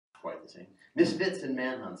say. Misfits and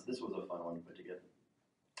manhunts. This was a fun one to put together.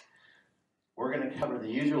 We're going to cover the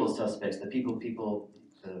usual suspects, the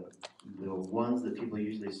ones that people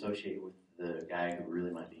usually associate with the guy who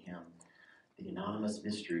really might be him. The anonymous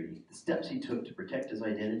mystery, the steps he took to protect his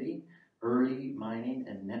identity, early mining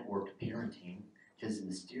and networked parenting, his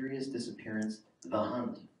mysterious disappearance, the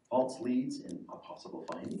hunt, false leads and a possible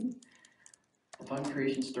finding, the fun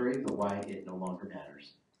creation story, but why it no longer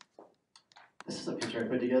matters. This is a picture I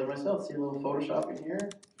put together myself. See a little Photoshop in here?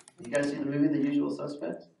 You guys see the movie The Usual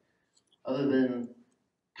Suspects? Other than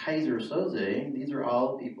Kaiser Soze, these are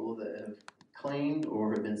all people that have claimed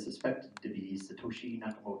or have been suspected to be Satoshi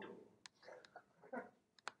Nakamoto.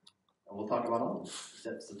 And we'll talk about all of them,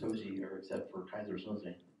 except Satoshi, or except for Kaiser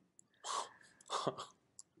Soze.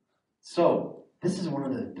 So, this is one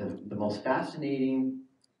of the most fascinating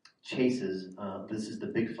chases. This is the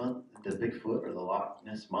Bigfoot or the Loch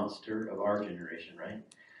Ness Monster of our generation, right?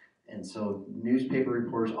 And so newspaper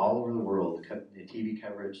reporters all over the world, the TV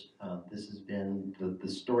coverage, this has been the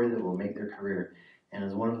story that will make their career. And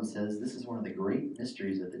as one of them says, this is one of the great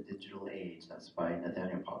mysteries of the digital age. That's by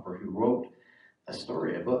Nathaniel Popper, who wrote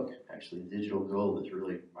a book, actually, Digital Gold, that's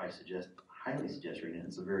really, highly suggest reading it.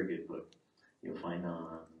 It's a very good book. You'll find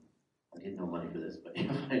on, I get no money for this, but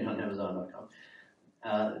you'll find on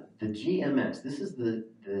Amazon.com. The GMX, this is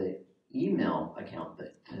the email account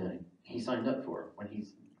that he signed up for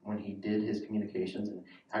when he did his communications and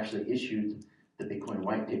actually issued the Bitcoin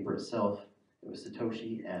white paper itself. It was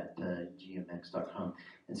Satoshi at gmx.com.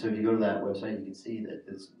 And so if you go to that website, you can see that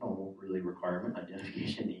there's no really requirement,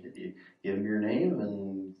 identification needed. You give them your name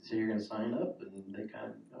and say you're going to sign up, and they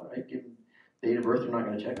kind of, all right, give them date of birth. They're not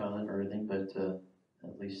going to check on it or anything, but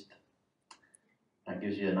at least that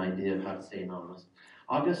gives you an idea of how to stay anonymous.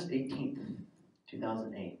 August 18th,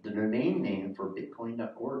 2008, the domain name for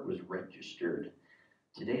bitcoin.org was registered.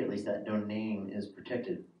 Today, at least, that domain is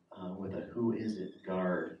protected with a who is it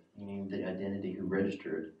guard, meaning the identity who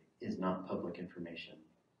registered is not public information.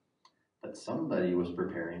 But somebody was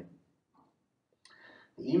preparing.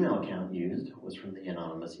 The email account used was from the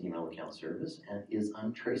anonymous email account service and is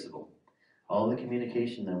untraceable. All the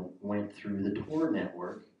communication that went through the Tor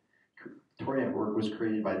network. Tor network was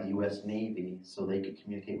created by the US Navy so they could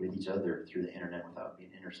communicate with each other through the internet without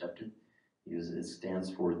being intercepted. It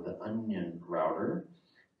stands for the onion router,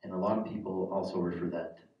 and a lot of people also refer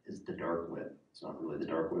that as the dark web. It's not really the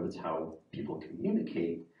dark web, it's how people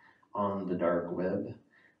communicate on the dark web,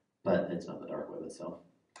 but it's not the dark web itself.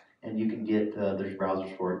 And you can get, there's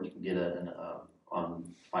browsers for it. You can get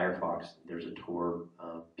on Firefox, there's a Tor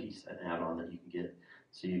piece, an add-on that you can get,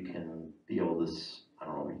 so you can be able to, I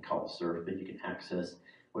don't know what you call it, surf, but you can access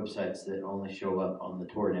websites that only show up on the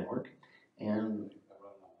Tor network. And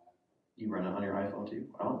you run it on your iPhone too?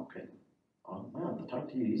 Oh, okay. Oh, wow, to talk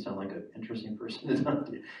to you, you sound like an interesting person to talk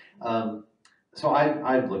to. So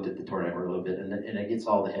I've looked at the Tor network a little bit, and it gets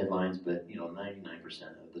all the headlines, but 99%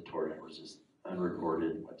 of the Tor network is just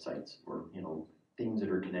unreported websites or things that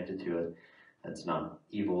are connected to it. That's not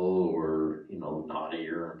evil or naughty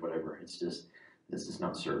or whatever. It's just this is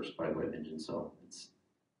not searched by web engines, so it's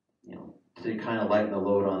to kind of lighten the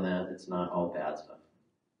load on that. It's not all bad stuff.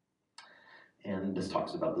 And this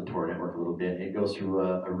talks about the Tor network a little bit. It goes through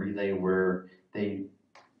a relay where they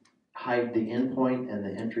hide the endpoint and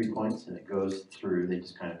the entry points, and it goes through. They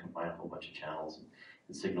just kind of combine a whole bunch of channels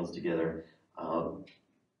and signals together.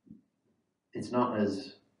 It's not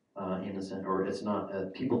as innocent, or it's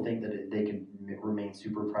not. People think that they can remain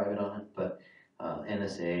super private on it, but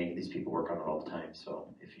NSA, these people work on it all the time.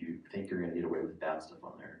 So if you think you're going to get away with bad stuff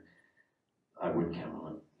on there, I wouldn't count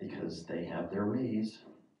on it because they have their ways.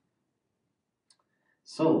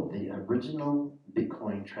 So the original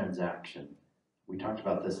Bitcoin transaction, we talked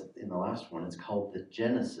about this in the last one. It's called the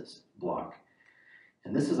Genesis block.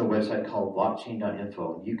 And this is a website called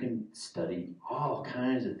blockchain.info. You can study all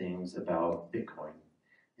kinds of things about Bitcoin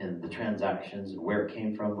and the transactions and where it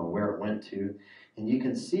came from and where it went to. And you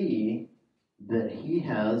can see that he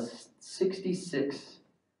has 66,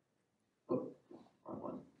 oh, wrong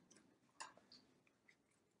one.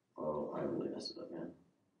 Oh, I really messed it up, man.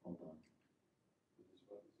 Hold on.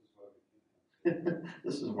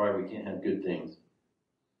 This is why we can't have good things.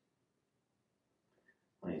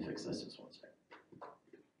 Let me fix this just one second.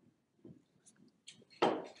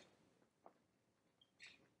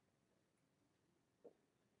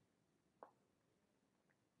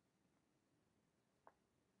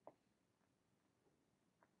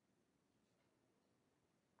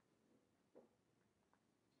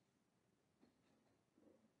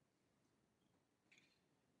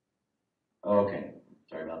 Okay,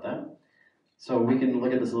 sorry about that. So we can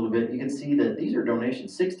look at this a little bit. You can see that these are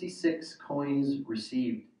donations. 66 coins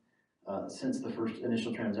received since the first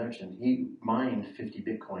initial transaction. He mined 50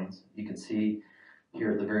 Bitcoins. You can see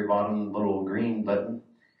here at the very bottom, little green button.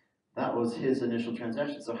 That was his initial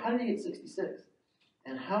transaction. So how did he get 66?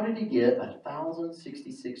 And how did he get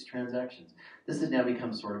 1,066 transactions? This has now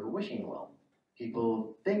become sort of a wishing well.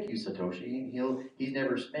 People thank you, Satoshi. He's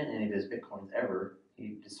never spent any of his Bitcoins ever.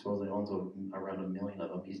 He supposedly owns around 1 million of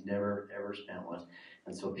them. He's never, ever spent one.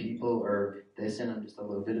 And so they send him just a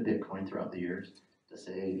little bit of Bitcoin throughout the years to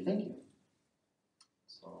say thank you.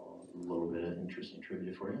 So a little bit of interesting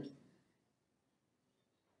trivia for you.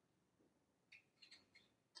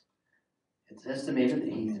 It's estimated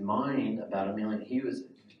that he's mined about 1 million.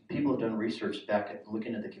 People have done research back at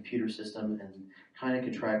looking at the computer system and kind of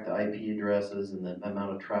can track the IP addresses and the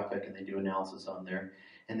amount of traffic, and they do analysis on there.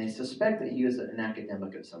 And they suspect that he was an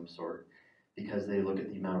academic of some sort because they look at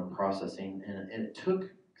the amount of processing. And it took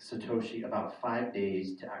Satoshi about 5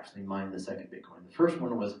 days to actually mine the second Bitcoin. The first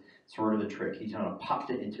one was sort of a trick. He kind of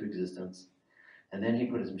popped it into existence, and then he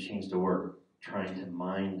put his machines to work trying to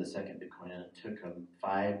mine the second Bitcoin, and it took him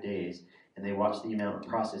 5 days. And they watched the amount of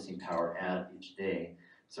processing power add each day.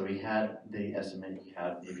 So they estimated he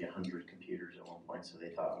had maybe 100 computers at one point. So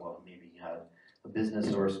they thought, well, maybe he had a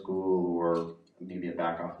business or a school or maybe a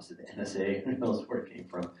back office at the NSA. Who knows where it came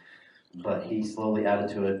from? But he slowly added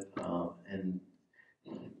to it, and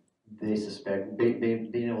they suspect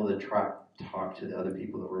being able to talk to the other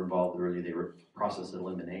people that were involved early. They were process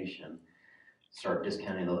elimination, start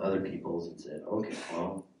discounting the other people's, and said, okay,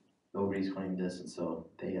 well, nobody's claimed this, and so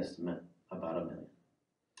they estimate about 1 million,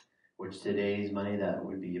 which today's money, that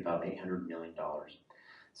would be about $800 million.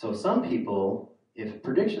 So some people, if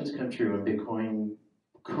predictions come true and Bitcoin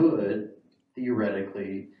could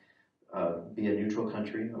theoretically be a neutral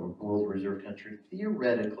country, a world reserve country,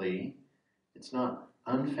 theoretically, it's not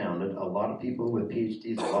unfounded. A lot of people with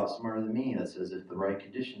PhDs, a lot smarter than me, that says if the right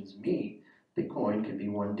conditions meet, Bitcoin could be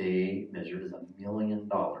one day measured as $1 million.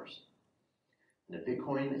 And if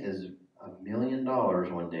Bitcoin is $1 million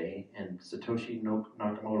one day, and Satoshi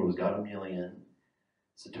Nakamoto has got 1 million,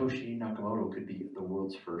 Satoshi Nakamoto could be the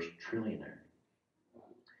world's first trillionaire.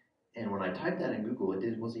 And when I typed that in Google,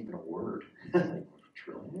 it wasn't even a word. Like,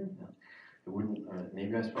 trillionaire? No. It wouldn't.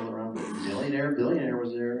 Maybe I spelled it wrong, but billionaire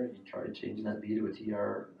was there. You tried changing that B to a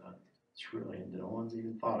TR. Trillion. No one's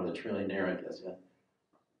even thought of a trillionaire, I guess, yet.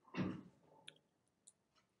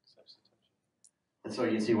 And so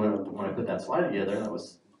you can see when I put that slide together, that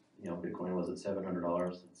was, Bitcoin was at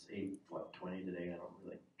 $700. It's 20 today. I don't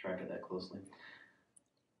really track it that closely.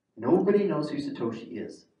 Nobody knows who Satoshi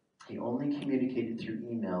is. He only communicated through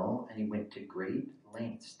email, and he went to great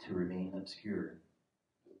lengths to remain obscure.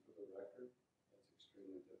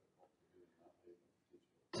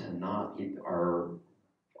 Our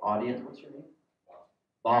audience, what's your name?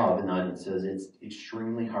 Bob in the audience says it's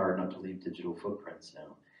extremely hard not to leave digital footprints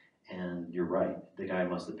now. And you're right. The guy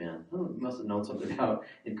must have known something about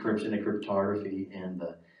encryption and cryptography, and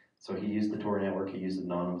so he used the Tor network. He used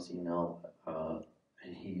anonymous email,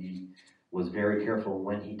 and he was very careful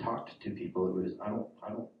when he talked to people. It was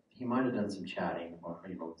He might have done some chatting, or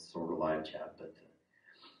sort of live chat, but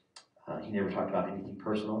he never talked about anything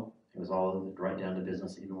personal. It was all right down to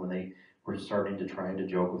business. Even when they were starting to try to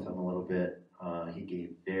joke with him a little bit, he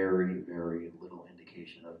gave very, very little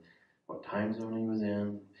indication of what time zone he was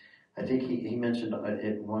in. I think he mentioned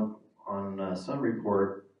on some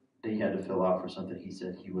report they had to fill out for something. He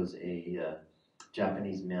said he was a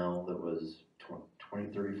Japanese male that was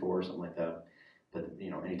 2034 or something like that. But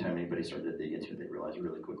anytime anybody started to dig into it, they realized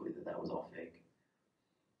really quickly that was all fake.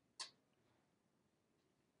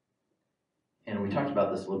 And we talked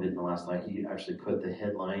about this a little bit in the last slide. He actually put the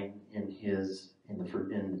headline in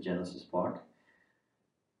the Genesis block.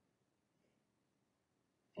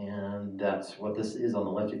 And that's what this is on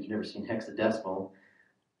the left. If you've never seen hexadecimal,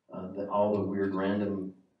 all the weird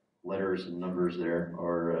random letters and numbers there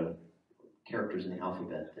are characters in the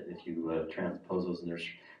alphabet that if you transpose those, and there's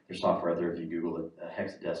software out there, if you Google it,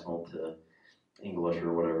 hexadecimal to English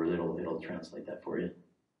or whatever, it'll translate that for you.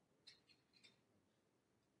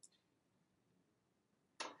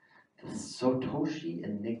 The Satoshi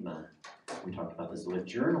Enigma. We talked about this. A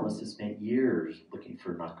journalist has spent years looking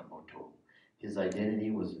for Nakamoto. His identity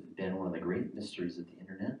was been one of the great mysteries of the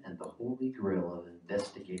internet and the holy grail of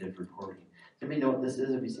investigative reporting. Does anybody know what this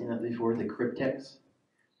is? Have you seen that before? The cryptex?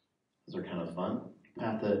 Those are kind of fun.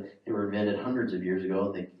 They were invented hundreds of years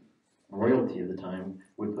ago. The royalty of the time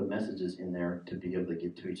would put messages in there to be able to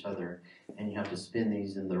give to each other. And you have to spin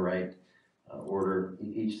these in the right order.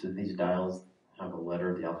 Each of these dials have a letter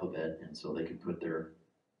of the alphabet, and so they could put their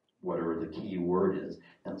whatever the key word is.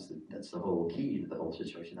 That's the whole key to the whole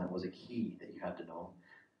situation. That was a key that you had to know,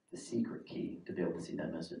 the secret key to be able to see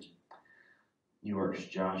that message. New York's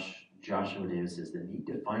Joshua Davis says, the need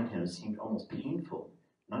to find him seemed almost painful.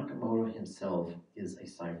 Nakamoto himself is a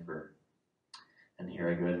cipher. And here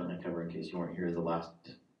I go ahead and uncover, in case you weren't here, the last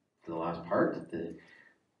part, the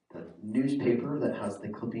newspaper that has the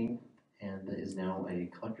clipping and that is now a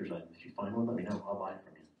collector's item. If you find one, let me know. I'll buy it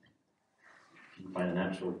from you. If you can find an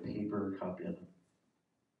actual paper copy of it.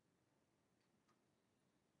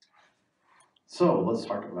 So let's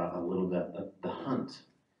talk about a little bit the hunt.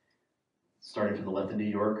 Starting from the left, in New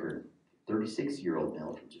Yorker, 36-year-old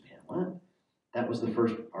male from Japan. What? That was the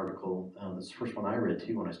first article. This is the first one I read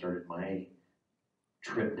too when I started my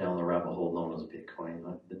trip down the rabbit hole known as Bitcoin,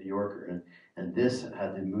 the New Yorker. And this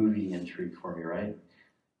had the movie intrigue for me, right?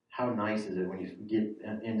 How nice is it when you get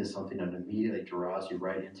into something and it immediately draws you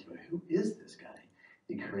right into it? Who is this guy?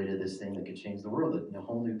 He created this thing that could change the world, a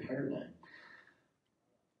whole new paradigm.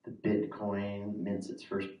 The Bitcoin mints its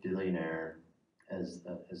first billionaire as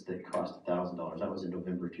they crossed $1,000. That was in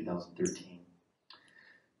November 2013.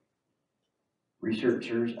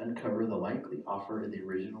 Researchers uncover the likely offer of the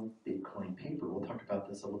original Bitcoin paper. We'll talk about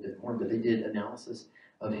this a little bit more, but they did analysis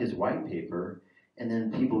of his white paper, and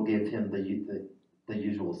then people gave him the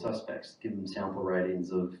usual suspects, give him sample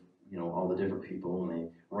writings of all the different people, and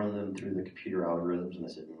they run them through the computer algorithms, and they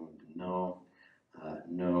said, no.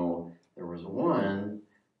 There was one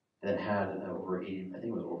that had over 80, I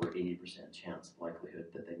think it was over 80% chance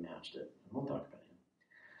likelihood that they matched it. And we'll talk about him.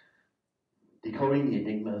 Decoding the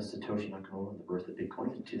enigma of Satoshi Nakamoto and the birth of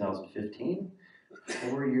Bitcoin in 2015.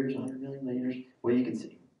 4 years, 100 million later. Well, you can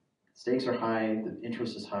see. Stakes are high, the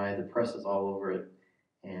interest is high, the press is all over it,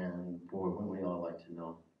 and boy, wouldn't we all like to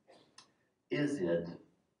know. Is it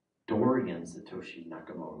Dorian Satoshi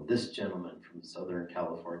Nakamoto, this gentleman from Southern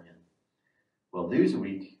California? Well,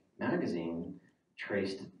 Newsweek magazine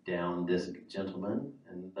traced down this gentleman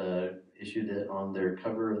and issued it on their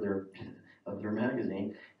cover of their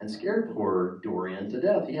magazine and scared poor Dorian to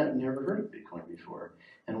death. He had never heard of Bitcoin before.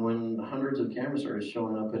 And when hundreds of cameras started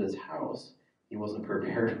showing up at his house, he wasn't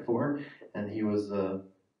prepared for, and he was, at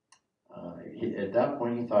that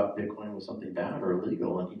point he thought Bitcoin was something bad or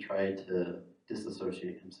illegal, and he tried to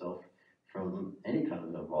disassociate himself from any kind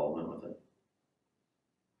of involvement with it.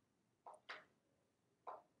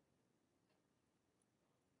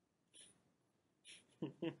 A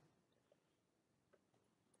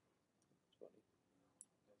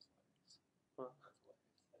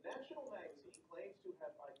national magazine claims to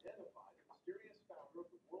have identified a mysterious founder of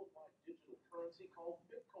the worldwide digital currency called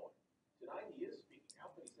Bitcoin. Tonight he is speaking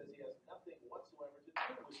out, but he says he has nothing whatsoever to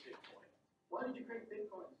do with Bitcoin. Why did you create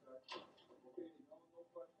Bitcoin, sir? Okay, no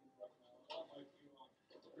questions right now. I'll let you on.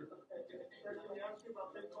 First, can we ask you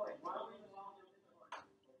about Bitcoin? Why are we involved in Bitcoin?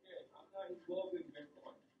 Okay, I'm not involved in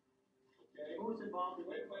Bitcoin. Okay? Who's involved in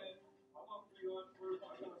Bitcoin? I'm up to you on first.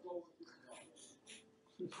 I'm going to go with this one.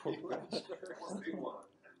 Big one.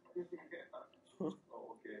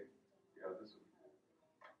 Oh, okay. Yeah, this is.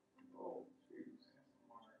 Oh, jeez.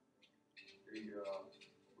 Hey,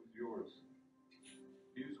 who's yours?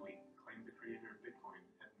 Newsweek claimed the creator of Bitcoin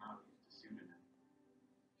had not used a pseudonym.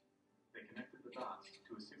 They connected the dots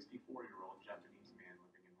to a 64-year-old Japanese man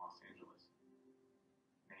living in Los Angeles,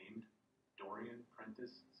 named Dorian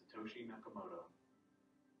Prentice Satoshi Nakamoto.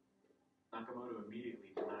 Nakamoto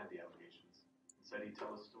immediately denied the allegations and said he'd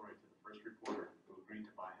tell his story to the first reporter who agreed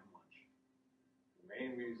to buy him lunch. The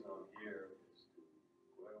main reason I'm here is to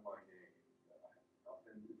clear my name. That I have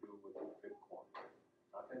nothing to do with Bitcoin,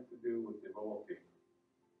 nothing to do with developing.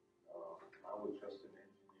 I was just an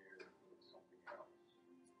engineer doing something else.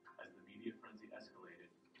 As the media frenzy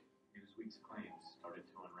escalated, Newsweek's claims started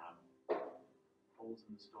to unravel. Holes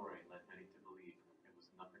in the story led many to believe it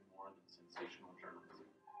was nothing more than sensational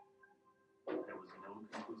journalism. There was no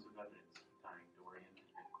conclusive evidence tying Dorian to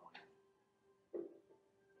Bitcoin.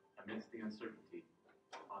 Amidst the uncertainty,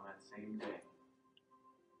 on that same day,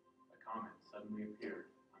 a comment suddenly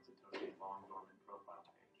appeared on Satoshi's long dormant profile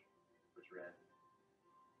page, which read,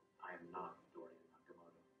 "I am not Dorian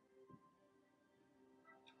Nakamoto."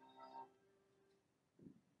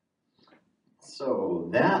 So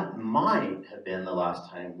that might have been the last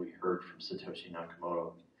time we heard from Satoshi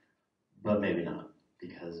Nakamoto, but maybe not,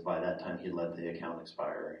 because by that time he'd let the account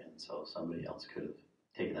expire, and so somebody else could have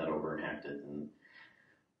taken that over and hacked it.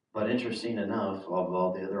 But interesting enough, of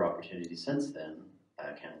all the other opportunities since then,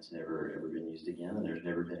 that account's never ever been used again, and there's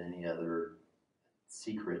never been any other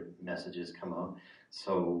secret messages come up.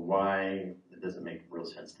 So why, it doesn't make real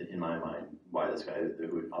sense in my mind, why this guy who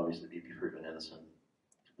would obviously be proven innocent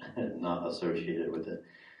not associated with it.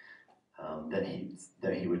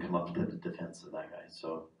 that he would come up to the defense of that guy.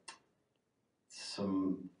 So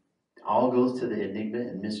all goes to the enigma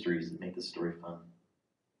and mysteries that make the story fun.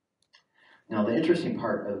 Now, the interesting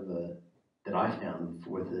part of that I found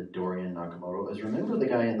with the Dorian Nakamoto is, remember the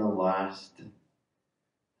guy in the last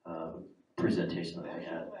presentation that I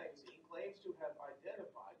had? National Magazine claims to have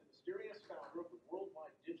identified the mysterious founder of the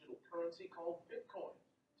worldwide digital currency called Bitcoin.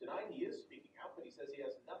 Tonight he is speaking out, but he says he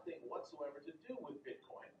has nothing whatsoever to do with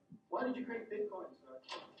Bitcoin. Why did you create Bitcoin, sir?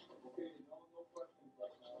 Okay, no questions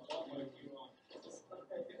right now. Can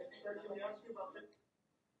we ask you about Bitcoin?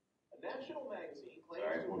 A national magazine claims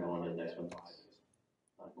Sorry, to we'll have go on to the next one.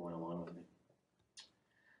 identified Not going along with me.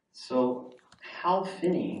 So Hal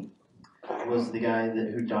Finney was the guy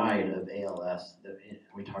who died of ALS.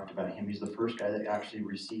 We talked about him. He's the first guy that actually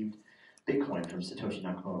received Bitcoin from Satoshi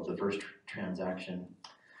Nakamoto, the first transaction.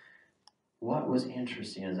 What was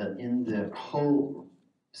interesting is that in the whole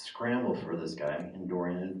scramble for this guy in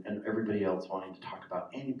Dorian and everybody else wanting to talk about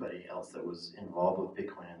anybody else that was involved with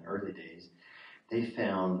Bitcoin in the early days, they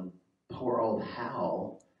found poor old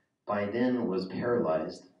Hal by then was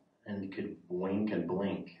paralyzed and could wink and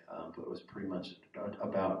blink, but it was pretty much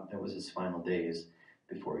that was his final days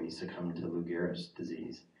before he succumbed to Lou Gehrig's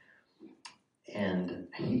disease. And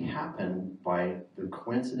he happened, by the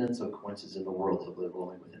coincidence of coincidences in the world, to live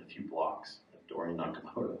only within a few blocks of Dorian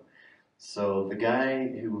Nakamoto. So the guy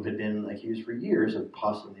who had been accused for years of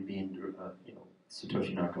possibly being,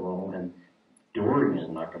 Satoshi Nakamoto and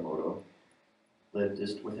Dorian Nakamoto lived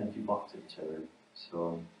just within a few blocks of each other.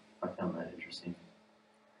 So I found that interesting.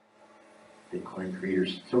 Bitcoin creator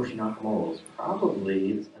Satoshi Nakamoto is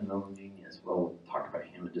probably a known genius. Well, we'll talk about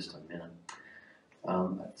him in just a minute.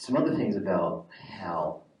 Some other things about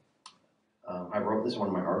Hal. This is one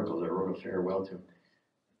of my articles. I wrote a farewell to him.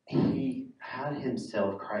 He had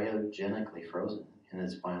himself cryogenically frozen in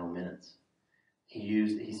his final minutes.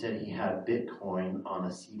 He said he had Bitcoin on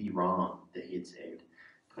a CD-ROM that he had saved,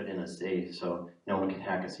 put in a safe, so no one could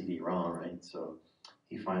hack a CD-ROM, right? So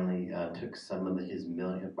he finally took some of his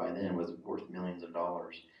million, by then was worth millions of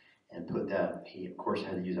dollars, and put that. He of course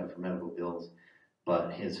had to use that for medical bills,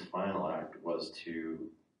 but his final act was to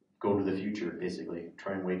go to the future, basically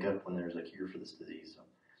try and wake up when there's a cure for this disease. So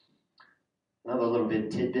another little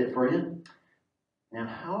bit tidbit for you. Now,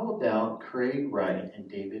 how about Craig Wright and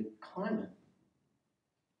David Kleiman?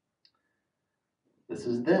 This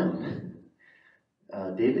is them.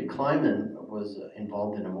 David Kleiman was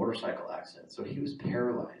involved in a motorcycle accident, so he was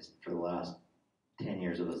paralyzed for the last 10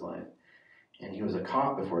 years of his life. And he was a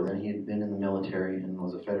cop before then. He had been in the military and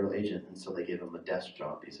was a federal agent, and so they gave him a desk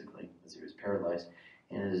job, basically, as he was paralyzed.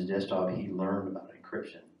 And in his desk job, he learned about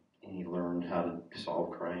encryption, and he learned how to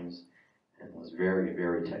solve crimes, and was very,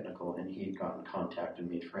 very technical. And he had gotten in contact and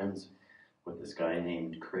made friends with this guy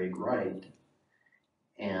named Craig Wright.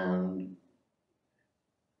 And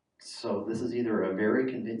so this is either a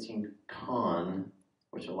very convincing con,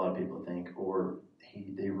 which a lot of people think, or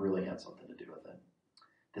they really had something to do with it.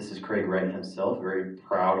 This is Craig Wright himself, very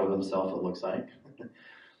proud of himself, it looks like.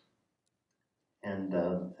 and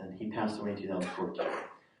he passed away in 2014.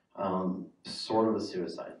 Sort of a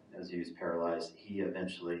suicide, as he was paralyzed. He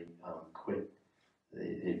eventually quit.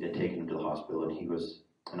 They'd taken him to the hospital, and he was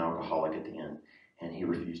an alcoholic at the end, and he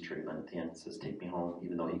refused treatment at the end. He says, "Take me home,"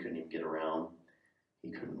 even though he couldn't even get around. He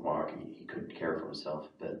couldn't walk, he couldn't care for himself,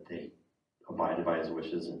 but they abided by his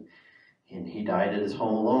wishes, and he died at his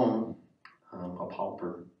home alone, a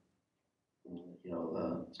pauper.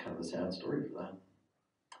 It's kind of a sad story for that.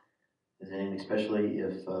 And especially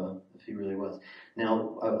if he really was.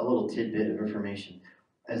 Now, a little tidbit of information.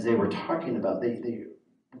 As they were talking about, they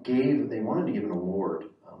wanted to give an award,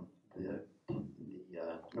 the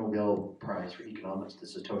Nobel Prize for Economics to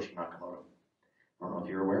Satoshi Nakamoto. I don't know if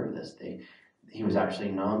you're aware of this. He was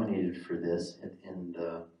actually nominated for this, and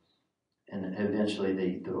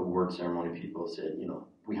eventually the award ceremony people said,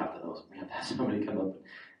 we have to have somebody come up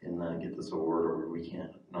and get this award, or we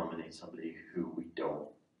can't nominate somebody who we don't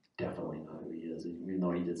definitely know who he is, even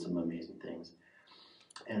though he did some amazing things.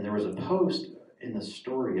 And there was a post in the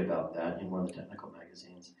story about that in one of the technical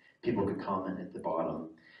magazines. People could comment at the bottom,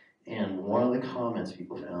 and one of the comments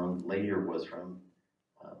people found later was from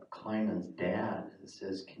Kleiman's dad. It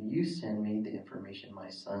says, "Can you send me the information my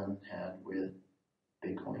son had with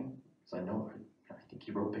Bitcoin? Because I think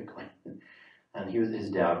he wrote Bitcoin." And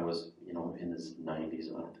his dad was, in his 90s.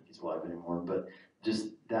 I don't think he's alive anymore. But just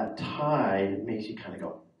that tie makes you kind of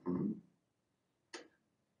go,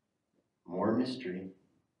 More mystery.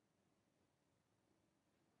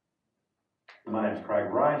 My name's Craig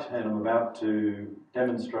Wright, and I'm about to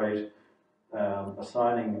demonstrate a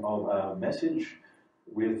signing of a message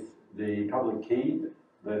with The public key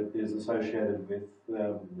that is associated with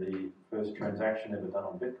the first transaction ever done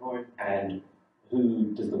on Bitcoin. And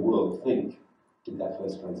who does the world think did that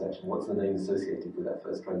first transaction? What's the name associated with that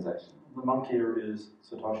first transaction? The monk here is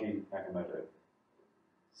Satoshi Nakamoto.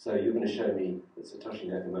 So you're going to show me that Satoshi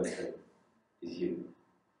Nakamoto is you.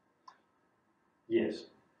 Yes.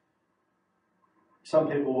 Some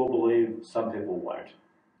people will believe, some people won't.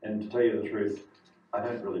 And to tell you the truth, I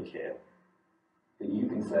don't really care. But you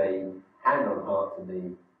can say, hand on heart to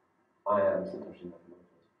me, I am Satoshi Nakamoto.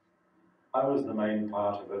 I was the main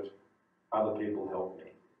part of it. Other people helped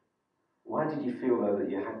me. Why did you feel, though, that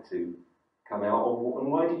you had to come out?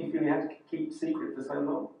 And why did you feel you had to keep secret for so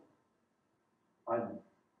long? I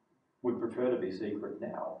would prefer to be secret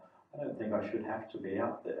now. I don't think I should have to be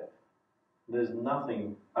out there. There's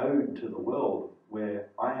nothing owed to the world where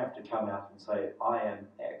I have to come out and say, I am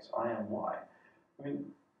X, I am Y. I mean,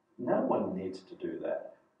 no one needs to do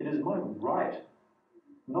that. It is my right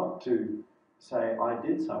not to say I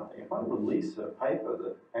did something. If I release a paper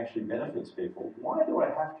that actually benefits people, why do I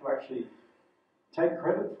have to actually take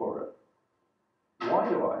credit for it? Why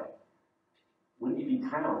do I? Wouldn't you be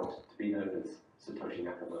proud to be known as Satoshi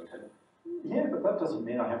Nakamoto? Yeah, but that doesn't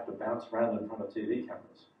mean I have to bounce around in front of TV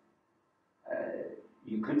cameras.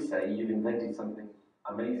 You could say you've invented something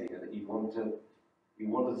amazing and that you want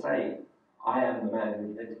to say, I am the man who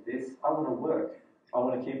invented this. I want to work. I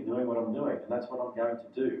want to keep doing what I'm doing, and that's what I'm going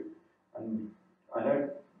to do. And I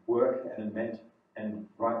don't work and invent and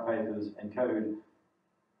write papers and code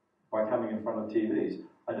by coming in front of TVs.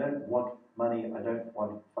 I don't want money, I don't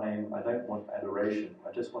want fame, I don't want adoration.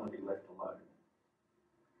 I just want to be left alone.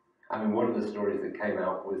 I mean, one of the stories that came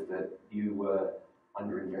out was that you were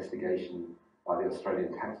under investigation by the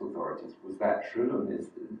Australian tax authorities. Was that true? And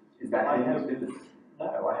is that how you do this?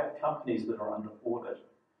 No, I have companies that are under audit.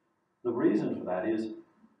 The reason for that is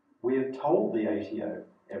we have told the ATO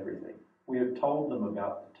everything. We have told them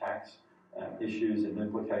about the tax issues and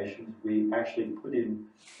implications. We actually put in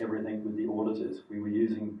everything with the auditors. We were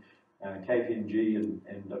using KPMG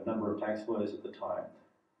and a number of tax lawyers at the time,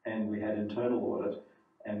 and we had internal audit,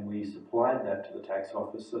 and we supplied that to the tax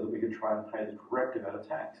office so that we could try and pay the correct amount of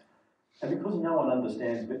tax. And because no one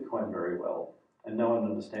understands Bitcoin very well, and no one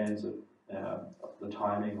understands it, the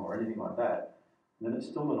timing or anything like that, then it's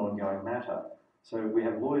still an ongoing matter. So we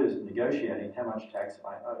have lawyers negotiating how much tax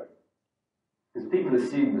I owe. Because people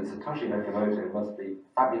assume that Satoshi Nakamoto must be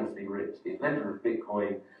fabulously rich. The inventor of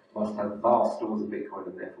Bitcoin must have vast stores of Bitcoin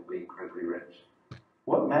and therefore be incredibly rich.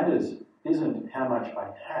 What matters isn't how much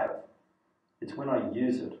I have, it's when I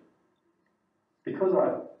use it. Because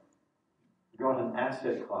I've got an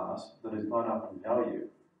asset class that has gone up in value,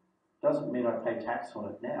 doesn't mean I pay tax on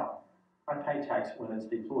it now. I pay tax when it's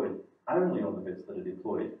deployed, only on the bits that are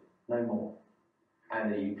deployed, no more.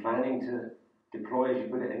 And are you planning to deploy, as you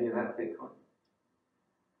put it, any of that Bitcoin?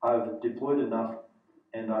 I've deployed enough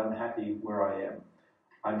and I'm happy where I am.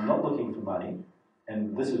 I'm not looking for money,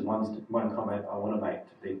 and this is one comment I want to make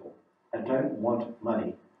to people. I don't want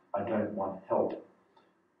money, I don't want help.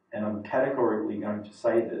 And I'm categorically going to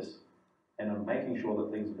say this, and I'm making sure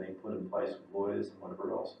that things are being put in place with lawyers and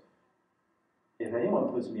whatever else. If anyone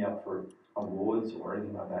puts me up for awards or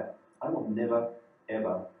anything like that, I will never,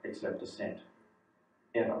 ever accept a cent.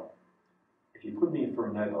 Ever. If you put me for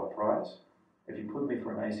a Nobel Prize, if you put me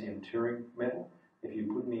for an ACM Turing medal, if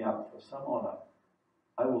you put me up for some honour,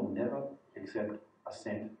 I will never accept a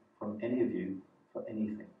cent from any of you for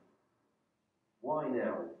anything. Why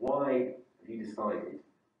now? Why have you decided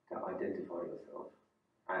to identify yourself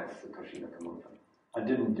as Satoshi Nakamoto? I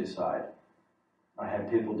didn't decide. I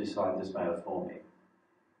had people decide this matter for me.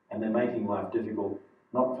 And they're making life difficult,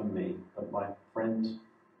 not for me, but my friends,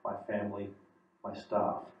 my family, my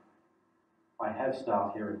staff. I have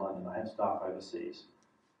staff here in London, I have staff overseas.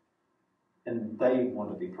 And they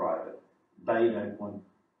want to be private. They don't want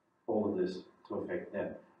all of this to affect them.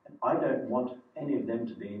 And I don't want any of them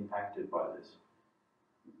to be impacted by this.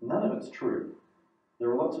 None of it's true. There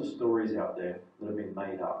are lots of stories out there that have been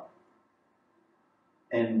made up.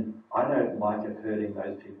 And I don't like it hurting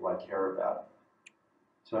those people I care about.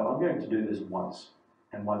 So I'm going to do this once,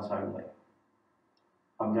 and once only.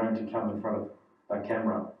 I'm going to come in front of a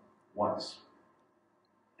camera once,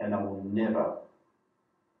 and I will never,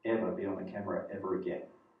 ever be on a camera ever again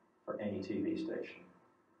for any TV station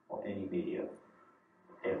or any media,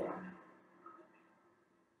 ever.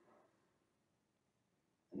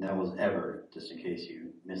 And that was ever, just in case you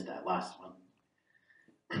missed that last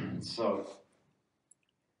one. So,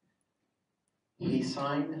 he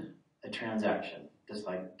signed a transaction, just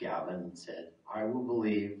like Gavin said, I will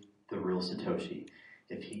believe the real Satoshi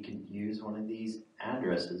if he could use one of these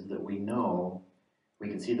addresses that we know we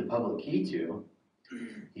can see the public key to,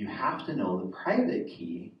 you have to know the private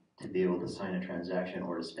key to be able to sign a transaction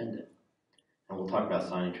or to spend it. And we'll talk about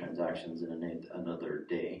signing transactions in another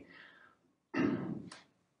day.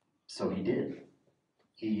 So he did.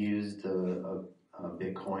 He used a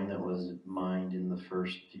Bitcoin that was mined in the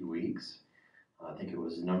first few weeks. I think it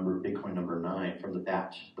was Bitcoin number 9 from the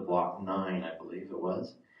batch, the block 9, I believe it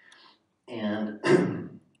was. And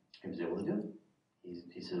he was able to do it.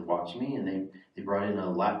 He said, watch me. And they brought in a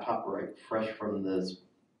laptop right fresh from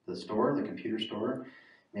the store, the computer store,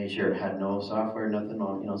 made sure it had no software, nothing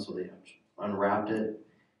on, so they unwrapped it.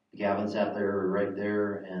 Gavin sat there right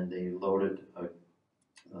there, and they loaded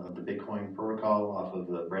the Bitcoin protocol off of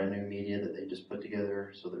the brand new media that they just put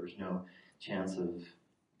together, so there was no chance of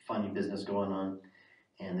funny business going on.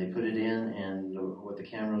 And they put it in, and with the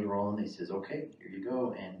cameras rolling, they says, okay, here you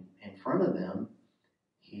go. And in front of them,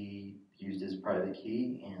 he used his private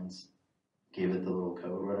key and gave it the little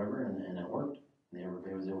code, whatever, and it worked. And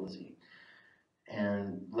everybody was able to see.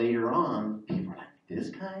 And later on, people were like, this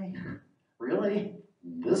guy? Really?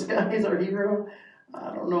 This guy is our hero?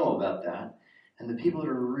 I don't know about that. And the people that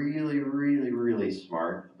are really, really, really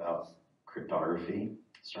smart about cryptography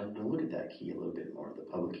started to look at that key a little bit more, the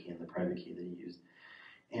public key and the private key that he used.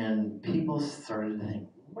 And people started to think,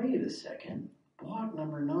 wait a second, block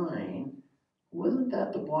number 9, wasn't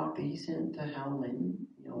that the block that he sent to Hal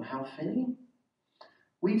Finney?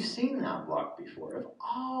 We've seen that block before. Of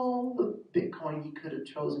all the Bitcoin he could have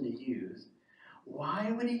chosen to use,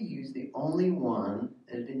 why would he use the only one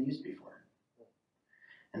that had been used before?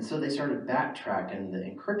 And so they started backtracking the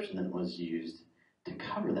encryption that was used to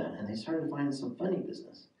cover that, and they started finding some funny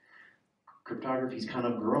business. Cryptography's kind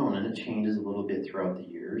of grown, and it changes a little bit throughout the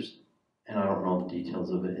years, and I don't know the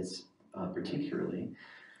details of it particularly,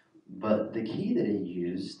 but the key that he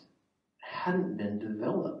used hadn't been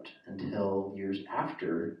developed until years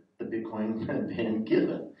after the Bitcoin had been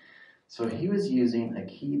given. So he was using a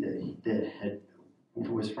key that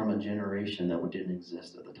was from a generation that didn't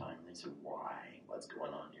exist at the time. And they said, why? What's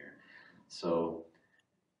going on here? So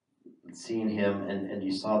seeing him, and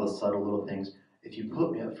you saw the subtle little things. If you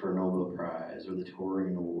put me up for a Nobel Prize or the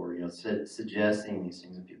Turing Award, suggesting these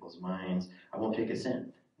things in people's minds, I won't take a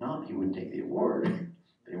cent. Not he wouldn't take the award,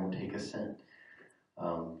 but he won't take a cent. A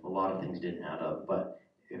lot of things didn't add up, but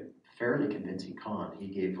fairly convincing con. He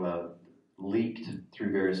gave leaked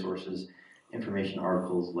through various sources information,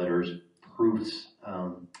 articles, letters, proofs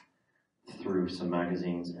through some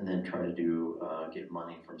magazines, and then try to get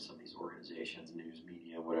money from some of these organizations, news,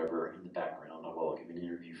 media, whatever, in the background. I'll give an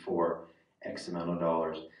interview for X amount of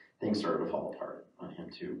dollars. Things started to fall apart on him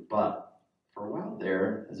too. But for a while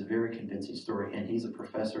there, it's a very convincing story, and he's a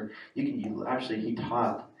professor. Actually, he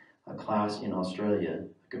taught a class in Australia,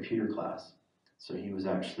 a computer class. So he was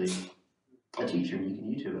actually a teacher, and you can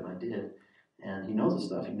YouTube it, and I did. And he knows the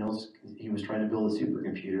stuff. He knows he was trying to build a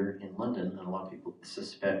supercomputer in London, and a lot of people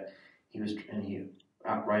suspect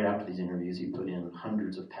right after these interviews, he put in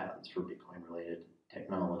hundreds of patents for Bitcoin-related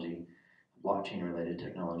technology, blockchain-related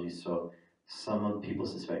technology. So some of the people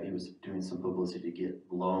suspect he was doing some publicity to get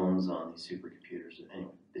loans on these supercomputers.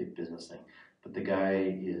 Anyway, big business thing. But the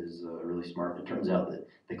guy is really smart. It turns out that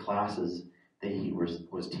the classes that he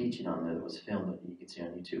was teaching on that was filmed, that you can see on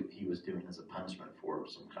YouTube, he was doing as a punishment for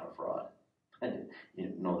some kind of fraud. I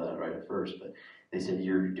didn't know that right at first, but they said,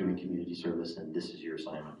 you're doing community service and this is your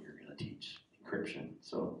assignment. You're going to teach encryption.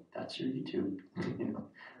 So that's your YouTube.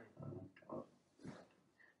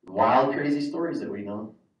 Wild, crazy stories that we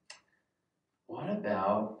know. What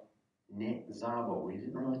about Nick Szabo? We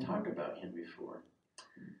didn't really talk about him before.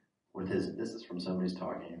 This is from somebody's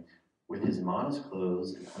talking. With his modest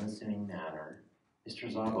clothes and unassuming manner,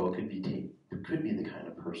 Mr. Szabo could be the kind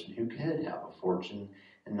of person who could have a fortune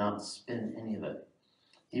and not spend any of it.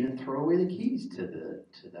 Even throw away the keys to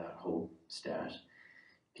that whole stash.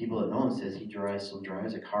 People that know him says he still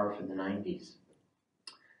drives a car from the 90s.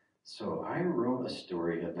 So I wrote a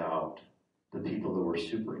story about the people that were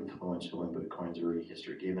super influential in Bitcoin's early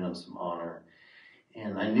history, giving them some honor.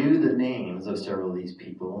 And I knew the names of several of these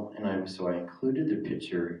people, and so I included their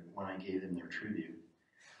picture when I gave them their tribute.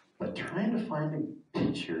 But trying to find a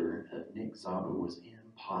picture of Nick Szabo was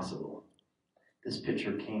impossible. This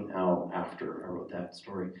picture came out after I wrote that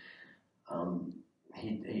story.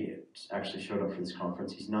 He actually showed up for this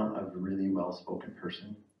conference. He's not a really well-spoken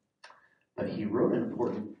person, but he wrote an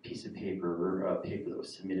important piece of paper, a paper that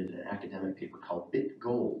was submitted, an academic paper called Bit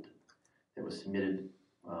Gold, that was submitted,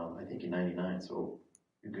 I think in '99, so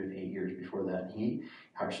a good 8 years before that. He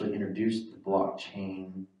actually introduced the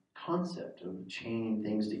blockchain concept of chaining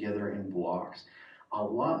things together in blocks. a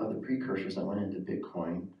lot of the precursors that went into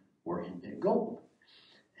Bitcoin were in Bitgold.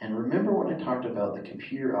 And remember when I talked about the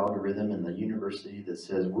computer algorithm and the university that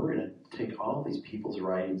says we're going to take all these people's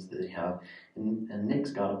writings that they have, and Nick's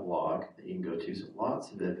got a blog that you can go to, so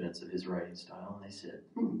lots of evidence of his writing style, and they said,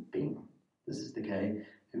 bing, this is the guy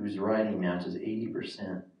whose writing matches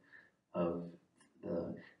 80% of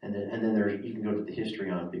the, and then there you can go to the history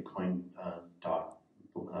on Bitcoin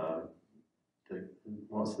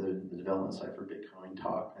what's the development site for Bitcoin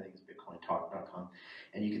Talk? I think it's bitcointalk.com.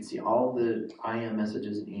 And you can see all the IM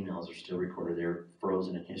messages and emails are still recorded there,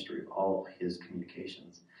 frozen in history of all his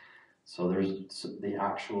communications. So there's the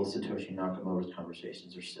actual Satoshi Nakamoto's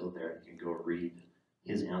conversations are still there. You can go read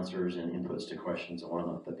his answers and inputs to questions and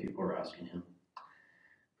whatnot that people are asking him.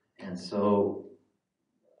 And so,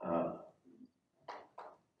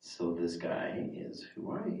 so this guy is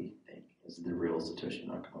who I think is the real Satoshi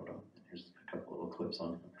Nakamoto. Here's a couple little clips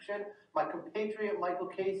on him. My compatriot Michael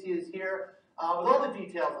Casey is here with all the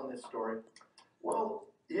details on this story. Well,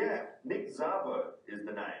 yeah, Nick Szabo is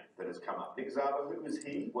the name that has come up. Nick Szabo, who is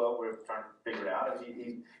he? Well, we're trying to figure it out.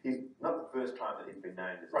 He's not the first time that he's been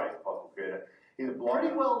named as a possible creator. He's a blogger.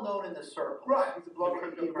 Pretty well known in the circle. Right, he's a blogger.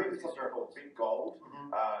 He's been called Bitgold.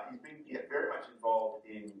 He's been very much involved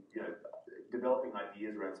in developing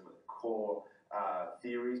ideas around some of the core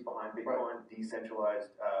theories behind Bitcoin, decentralized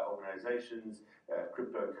organizations,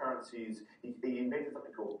 cryptocurrencies. He invented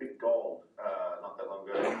something called Bitgold not that long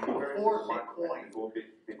ago. Before Bitcoin. Before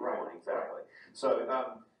Bitcoin, exactly. So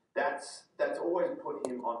that's always put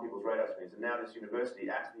him on people's radar screens. And now this university,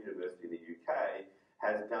 Aston University in the UK,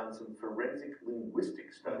 has done some forensic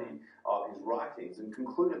linguistic study of his writings and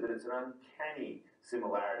concluded that it's an uncanny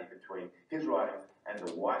similarity between his writings and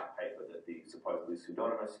the white paper that the supposedly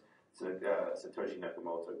pseudonymous Satoshi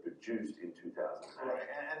Nakamoto produced in 2008. Right,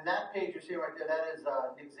 and that page you see right there, that is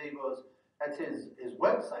Nick Szabo's, that's his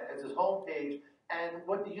website, that's his homepage. And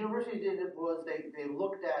what the university did was they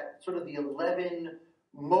looked at sort of the 11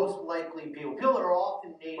 most likely people that are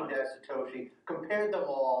often named as Satoshi, compared them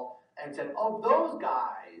all, and said, of those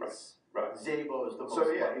guys, Szabo is the most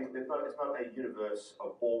likely. It's not a universe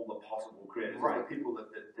of all the possible creators. Right. The people that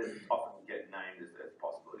often get named as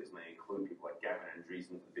possibilities, and they include people like Gavin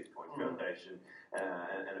Andreessen from the Bitcoin Foundation,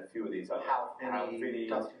 and a few of these other Hal Finney,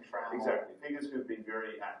 Dustin Trammell. Exactly, figures who've been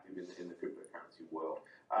very active in the cryptocurrency world.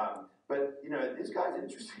 But this guy's an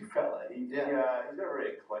interesting fella. He's got a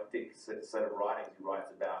very eclectic set of writings. He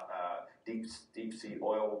writes about deep sea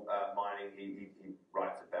oil mining. He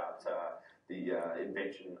writes about the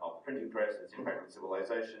invention of the printing press and its impact on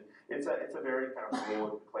civilization. It's a very kind of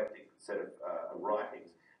broad, eclectic set of writings,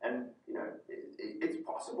 and it's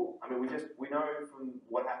possible. I mean, we know from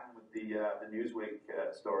what happened with the Newsweek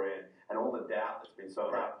story and all the doubt that's been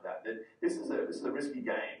sown after that this is a risky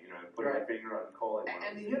game. Putting your finger on and calling.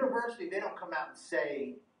 And the university, they don't come out and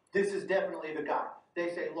say this is definitely the guy. They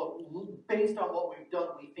say, look, based on what we've done,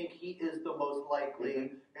 we think he is the most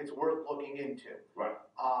likely. It's worth looking into. Right.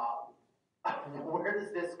 Where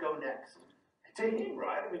does this go next? To him,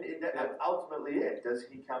 right? I mean, that's ultimately it. Does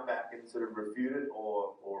he come back and sort of refute it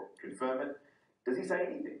or confirm it? Does he say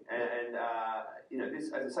anything? And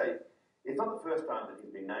this, as I say, it's not the first time that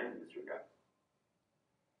he's been named in this regard.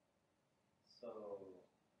 So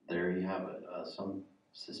there you have it. Some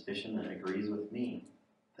suspicion that agrees with me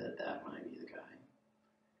that might be the guy.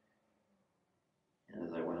 And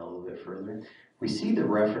as I went a little bit further, we see the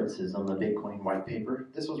references on the Bitcoin white paper.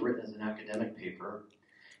 This was written as an academic paper.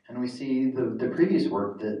 And we see the previous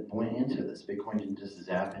work that went into this. Bitcoin didn't just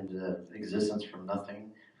zap into existence from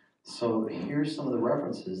nothing. So here's some of the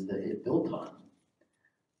references that it built on.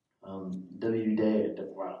 Day,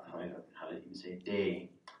 wow, I don't know how to even say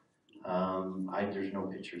day. There's no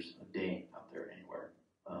pictures of day out there anywhere.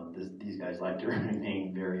 These guys like to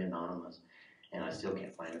remain very anonymous. And I still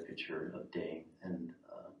can't find a picture of day. And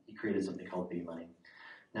he created something called B-Money.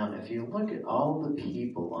 Now, if you look at all the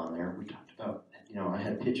people on there, we talked about, I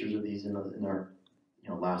had pictures of these in our,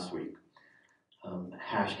 last week.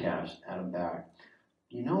 Hashcash, Adam Back.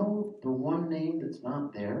 The one name that's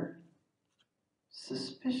not there?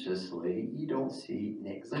 Suspiciously, you don't see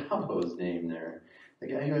Nick Szabo's name there. The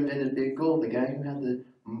guy who invented Bitgold, the guy who had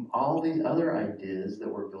all these other ideas that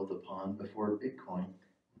were built upon before Bitcoin.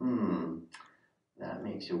 That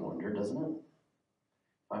makes you wonder, doesn't it?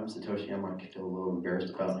 If I'm Satoshi, I might feel a little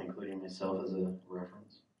embarrassed about including myself as a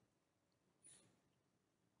reference.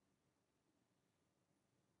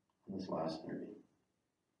 In this last interview.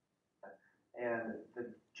 And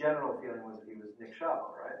the general feeling was that he was Nick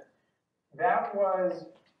Szabo, right? That was,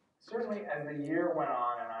 certainly as the year went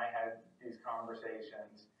on and I had these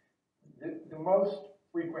conversations, the most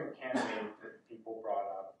frequent candidate that people brought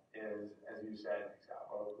up is, as you said,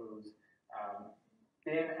 Nakamoto, who's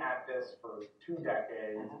been at this for 2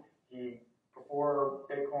 decades. He, before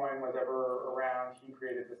Bitcoin was ever around, he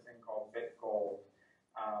created this thing called BitGold.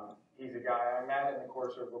 He's a guy I met in the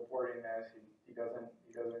course of reporting this. He doesn't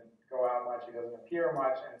go out much. He doesn't appear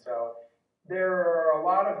much, and so there are a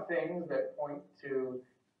lot of things that point to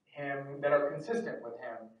him that are consistent with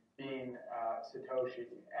him being Satoshi.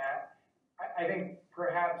 I think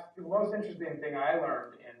perhaps the most interesting thing I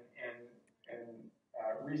learned in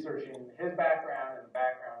researching his background and the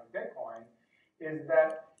background of Bitcoin is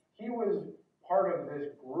that he was part of this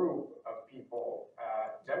group of people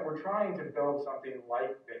that were trying to build something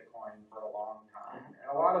like Bitcoin for a long time.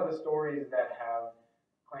 And a lot of the stories that have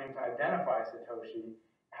claimed to identify Satoshi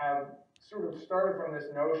have sort of started from this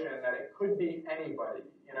notion that it could be anybody,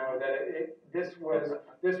 you know, that this was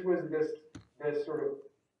this sort of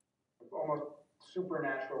almost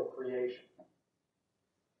supernatural creation.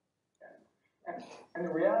 And the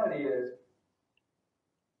reality is,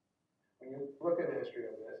 when you look at the history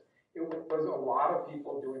of this, it was a lot of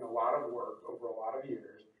people doing a lot of work over a lot of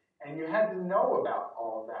years, and you had to know about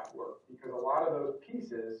all of that work because a lot of those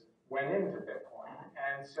pieces went into Bitcoin.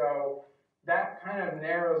 And so that kind of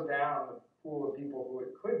narrows down the pool of people who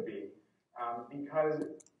it could be, because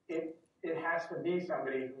it has to be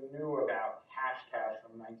somebody who knew about Hashcash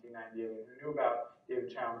from 1998, who knew about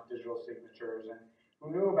David Chaum's digital signatures, and who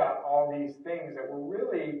knew about all these things that were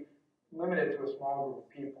really limited to a small group of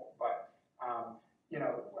people. But you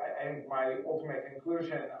know, I think my ultimate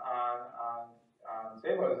conclusion on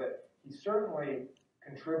Szabo is that he certainly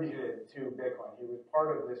contributed to Bitcoin. He was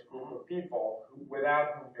part of this group of people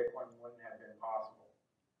without whom Bitcoin wouldn't have been possible.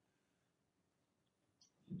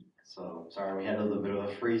 So, sorry, we had a little bit of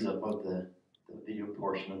a freeze up of the video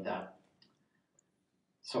portion of that.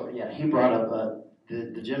 So, yeah, he brought up,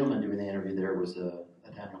 the gentleman doing the interview there was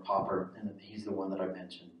Nathaniel Popper, and he's the one that I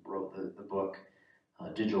mentioned, wrote the book,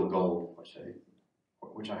 Digital Gold,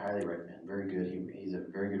 which I highly recommend. Very good. He's a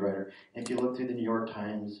very good writer. And if you look through the New York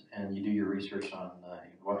Times and you do your research on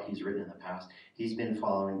what he's written in the past, he's been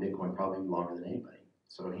following Bitcoin probably longer than anybody.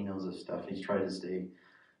 So he knows this stuff. He tries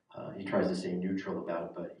to stay neutral about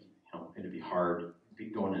it, but you know, it'd be hard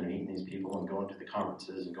going and meeting these people and going to the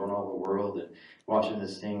conferences and going all over the world and watching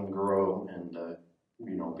this thing grow and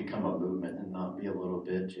you know, become a movement and not be a little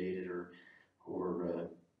bit jaded or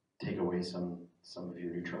take away some of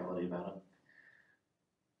your neutrality about it.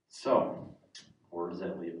 So, where does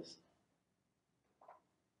that leave us?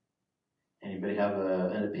 Anybody have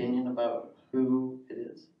an opinion about who it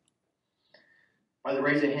is? By the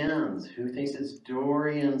raise of hands, who thinks it's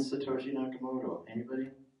Dorian Satoshi Nakamoto? Anybody?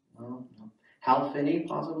 No? Hal Finney,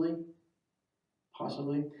 possibly?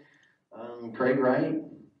 Possibly. Craig Wright?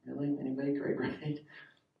 Really? Anybody? Craig Wright?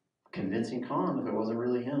 Convincing con if it wasn't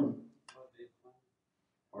really him.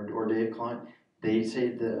 Or Dave Klein. They say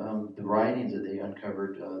the writings that they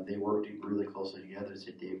uncovered, they worked really closely together. They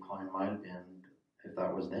said Dave Klein might have been, if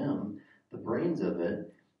that was them, the brains of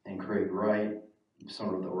it, and Craig Wright,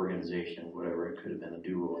 some of the organization, whatever. It could have been a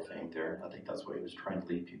duo thing there. I think that's what he was trying to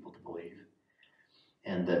lead people to believe.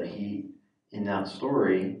 And that he, in that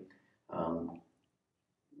story,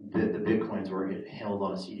 the Bitcoins were held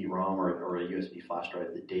on a CD-ROM or a USB flash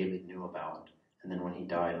drive that David knew about. And then when he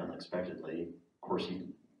died unexpectedly, of course he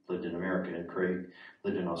lived in America and Craig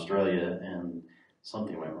lived in Australia, and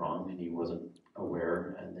something went wrong and he wasn't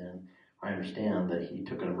aware. And then I understand that he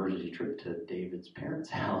took an emergency trip to David's parents'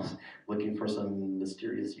 house looking for some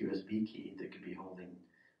mysterious USB key that could be holding,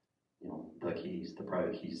 you know, the keys, the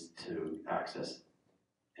private keys to access,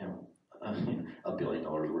 you know, $1 billion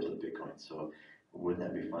worth of Bitcoin. So wouldn't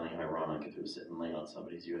that be funny, ironic, if it was sitting laying on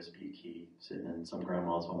somebody's USB key, sitting in some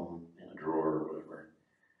grandma's home in a drawer or whatever.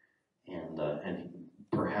 And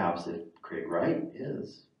perhaps if Craig Wright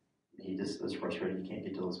he just is frustrated he can't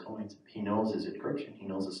get to those coins. He knows his encryption, he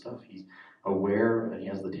knows his stuff, he's aware and he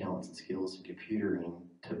has the talents and skills in computering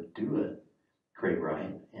to do it, Craig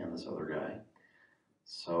Wright and this other guy.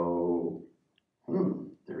 So,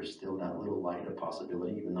 there's still that little light of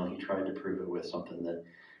possibility, even though he tried to prove it with something that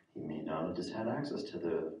he may not have just had access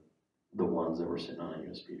to the ones that were sitting on a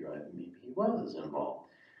USB drive. Maybe he was involved.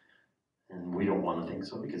 And we don't want to think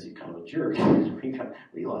so because he's kind of a jerk.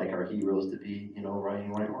 we like our heroes to be, you know, riding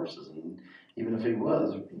white horses. And even if he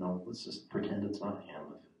was, you know, let's just pretend it's not him.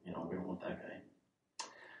 You know, we don't want that guy.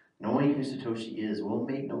 Knowing who Satoshi is will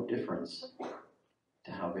make no difference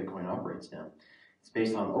to how Bitcoin operates now. It's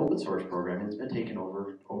based on open source programming. It's been taken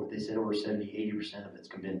over they said over 70, 80% of it's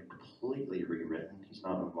been completely rewritten. He's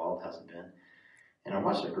not involved, hasn't been. And I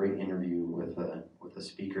watched a great interview with a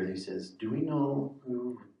speaker who says, do we know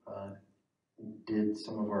who did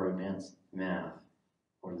some of our advanced math?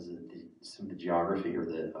 What is it? Some of the geography or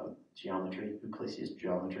the geometry, Euclid's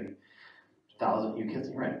geometry. You kids,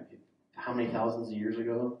 right? How many thousands of years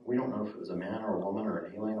ago? We don't know if it was a man or a woman or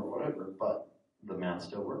an alien or whatever, but the math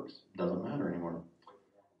still works. Doesn't matter anymore.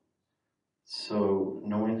 So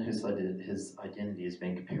knowing his identity is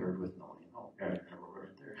being compared with knowing. Oh, yeah, right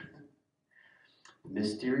there. The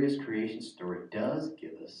mysterious creation story does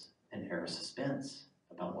give us an air of suspense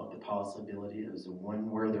about what the possibility is,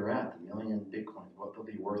 where they're at, the million Bitcoins, what they'll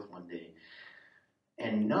be worth one day.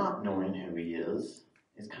 And not knowing who he is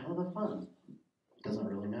kind of the fun. It doesn't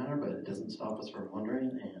really matter, but it doesn't stop us from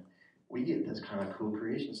wondering. And we get this kind of cool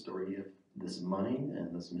creation story of this money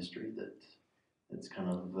and this mystery that's kind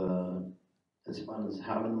of as fun as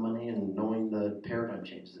having the money and knowing the paradigm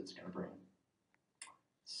changes it's going to bring.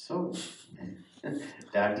 So,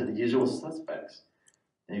 back to the usual suspects.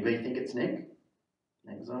 Anybody think it's Nick?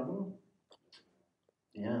 Nick Szabo?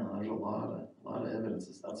 Yeah, there's a lot of evidence.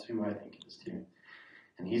 That's who I think it is too.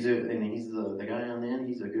 And he's the guy on the end.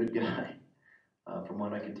 He's a good guy, from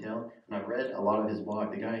what I can tell. And I've read a lot of his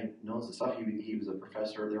blog. The guy knows the stuff. He was a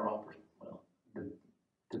professor. They're all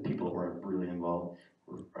the people who are really involved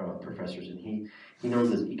were professors, and he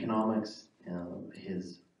knows his economics.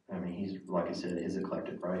 He's like I said, his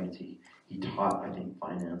eclectic writings. He taught, I think,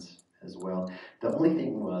 finance as well. The only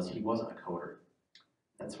thing was he wasn't a coder.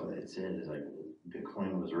 That's what it said. Is like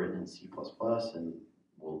Bitcoin was written in C++, and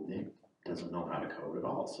well, Nick doesn't know how to code at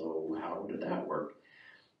all. So how did that work?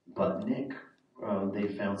 But Nick, they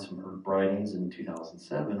found some writings in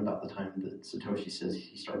 2007 about the time that Satoshi says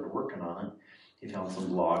he started working on it. He found some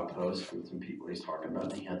blog posts with some people he's talking about,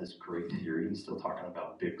 and he had this great theory. He's still talking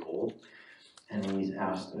about big gold. And he's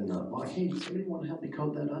asked in the blog, hey, does somebody want to help me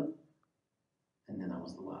code that up? And then that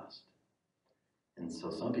was the last. And so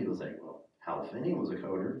some people say, well, Hal Finney was a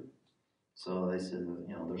coder. So they said,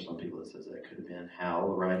 there's some people that says that could have been Hal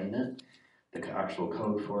writing it, the actual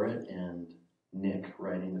code for it, and Nick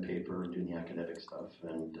writing the paper and doing the academic stuff.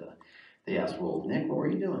 And they asked, well, Nick, what were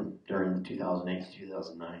you doing during 2008 to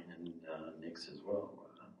 2009? And Nick says, well,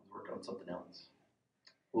 I was working on something else.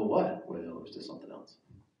 Well, what? Well, it was just something else.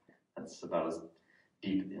 That's about as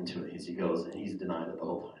deep into it as he goes, and he's denied it the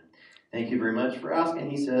whole time. Thank you very much for asking,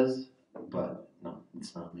 he says, but no,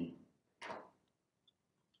 it's not me.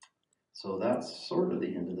 So that's sort of the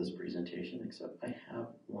end of this presentation, except I have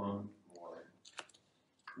one more.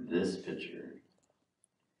 This picture.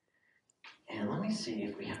 And let me see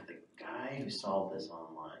if we have the guy who solved this on